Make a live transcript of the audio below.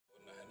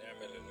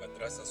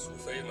المدرسة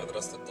الصوفية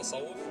مدرسة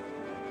التصوف،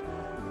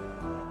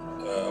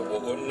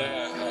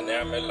 وقلنا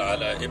هنعمل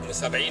على ابن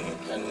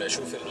 70،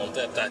 هنشوف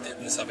المنطقة بتاعت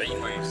ابن 70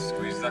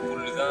 كويس. ده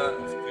كل ده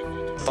في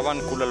ريقوط.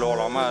 طبعا كل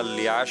العلماء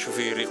اللي عاشوا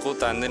في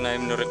ريقوط عندنا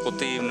ابن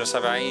ريقوطي، ابن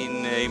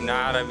 70، ابن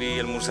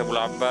عربي، المرسي أبو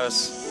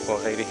العباس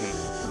وغيرهم.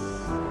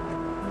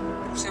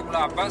 المرسي أبو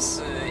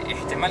العباس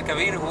احتمال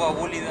كبير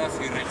هو ولد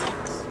في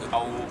ريقوط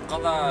أو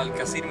قضى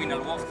الكثير من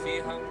الوقت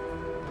فيها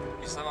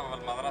بسبب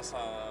المدرسة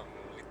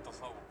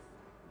للتصوف.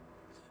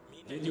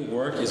 Video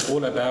work is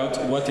all about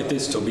what it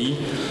is to be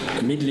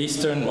Middle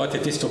Eastern, what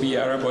it is to be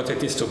Arab, what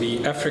it is to be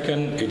African,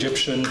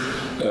 Egyptian,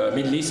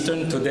 Middle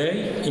Eastern today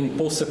in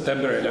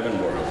post-September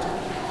 11 world.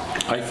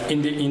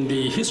 In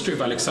the history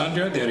of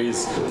Alexandria, there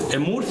is a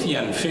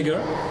Murcian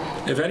figure,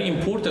 a very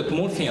important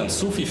Murcian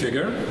Sufi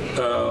figure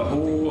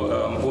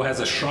who has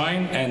a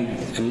shrine and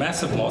a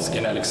massive mosque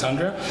in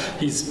Alexandria.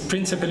 He's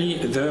principally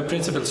the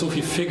principal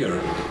Sufi figure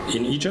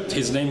in Egypt.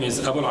 His name is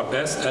Abu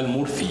al-Abbas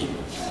al-Mursi,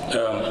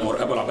 or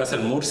Abu al-Abbas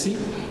al-Mursi,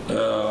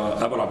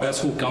 Abu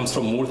al-Abbas who comes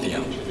from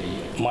Murcia.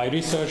 My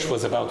research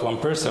was about one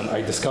person.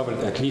 I discovered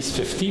at least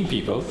 15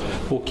 people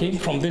who came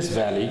from this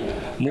valley,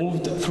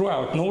 moved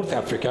throughout North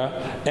Africa,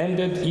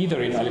 ended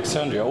either in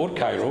Alexandria or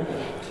Cairo.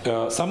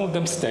 Some of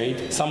them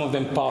stayed, some of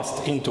them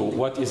passed into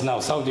what is now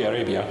Saudi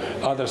Arabia,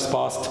 others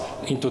passed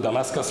into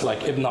Damascus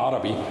like Ibn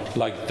Arabi,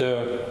 like the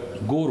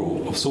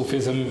guru of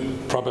Sufism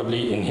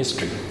probably in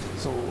history.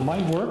 So my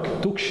work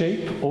took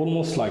shape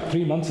almost like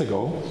 3 months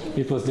ago.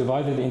 It was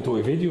divided into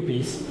a video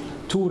piece,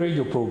 2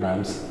 radio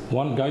programs,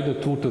 1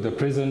 guided tour to the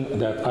prison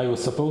that I was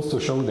supposed to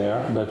show there,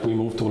 but we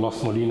moved to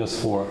Los Molinos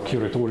for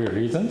curatorial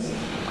reasons,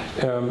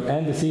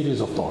 and a series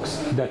of talks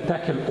that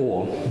tackle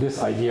all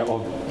this idea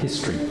of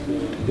history.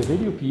 The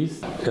video piece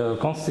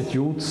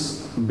constitutes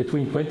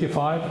between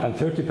 25 and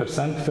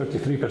 30%,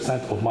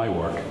 33% of my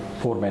work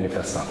for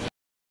Manifesta.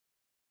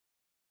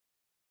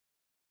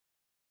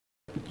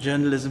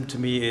 Journalism to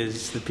me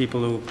is the people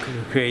who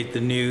create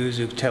the news,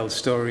 who tell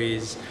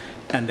stories,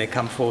 and they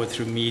come forward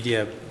through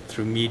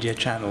media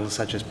channels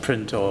such as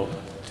print or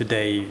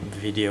today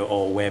video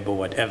or web or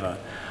whatever.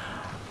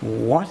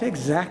 What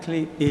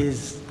exactly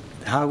is,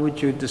 how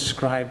would you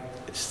describe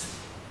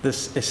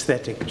this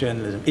aesthetic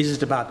journalism?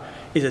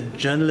 Is it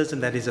journalism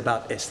that is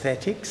about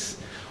aesthetics,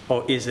 or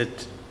is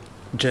it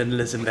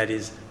journalism that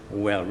is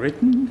well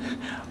written,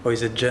 or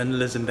is it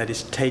journalism that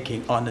is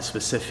taking on a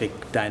specific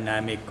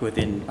dynamic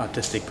within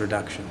artistic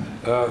production?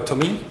 To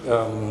me,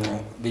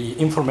 the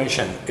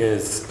information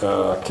is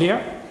clear,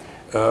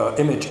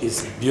 image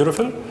is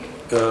beautiful.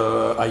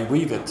 I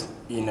weave it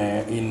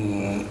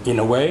in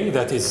a way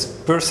that is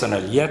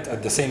personal, yet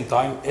at the same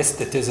time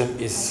aestheticism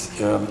is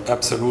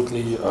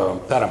absolutely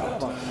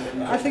paramount.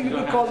 I think you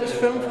could call this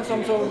film for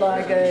some sort of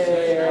like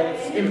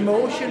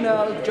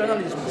emotional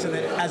journalism. So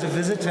that as a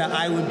visitor,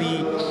 I would be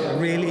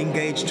really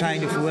engaged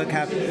trying to work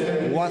out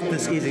what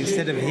this is,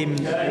 instead of him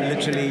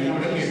literally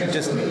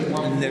just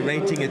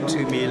narrating it to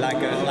me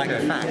like a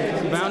fact.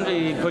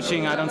 Boundary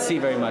pushing, I don't see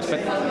very much, but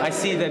I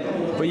see that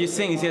what you're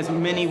saying is there's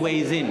many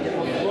ways in.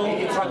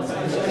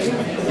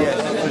 Yes,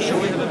 for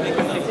sure.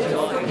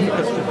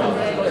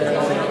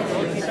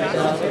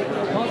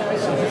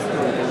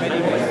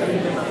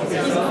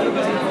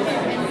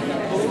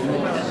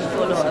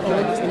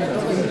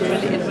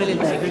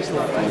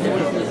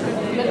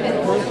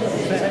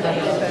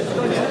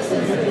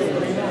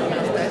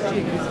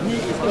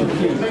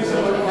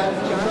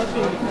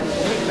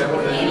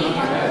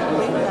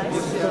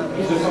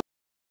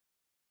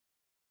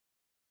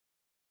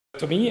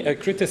 To me, a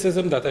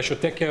criticism that I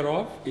should take care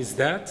of is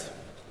that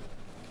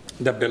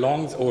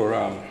belongs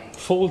or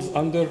falls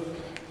under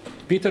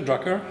Peter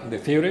Drucker, the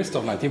theorist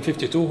of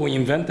 1952, who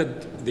invented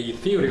the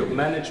theory of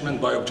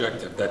management by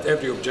objective, that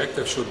every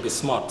objective should be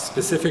smart,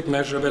 specific,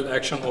 measurable,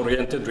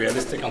 action-oriented,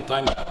 realistic, and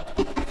time-bound.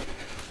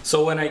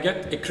 So when I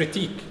get a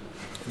critique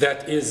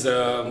that is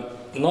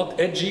not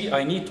edgy,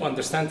 I need to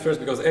understand first,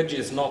 because edgy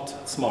is not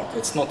smart.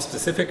 It's not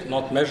specific,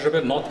 not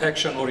measurable, not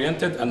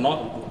action-oriented, and not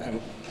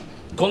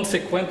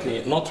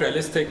consequently not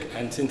realistic,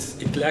 and since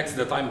it lacks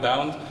the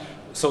time-bound.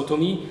 So to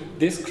me,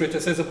 this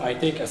criticism I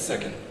take as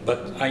second, but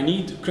I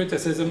need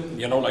criticism,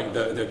 you know, like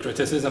the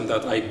criticism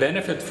that I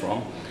benefit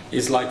from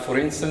is like, for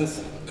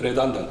instance,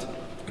 redundant.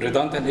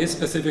 Redundant is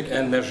specific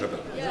and measurable.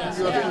 Yes,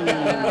 it's a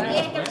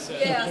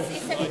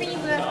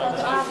framework for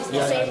the artist to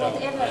say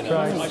whatever.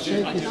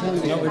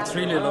 No, it's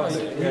really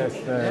lost.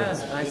 Yes,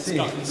 I see.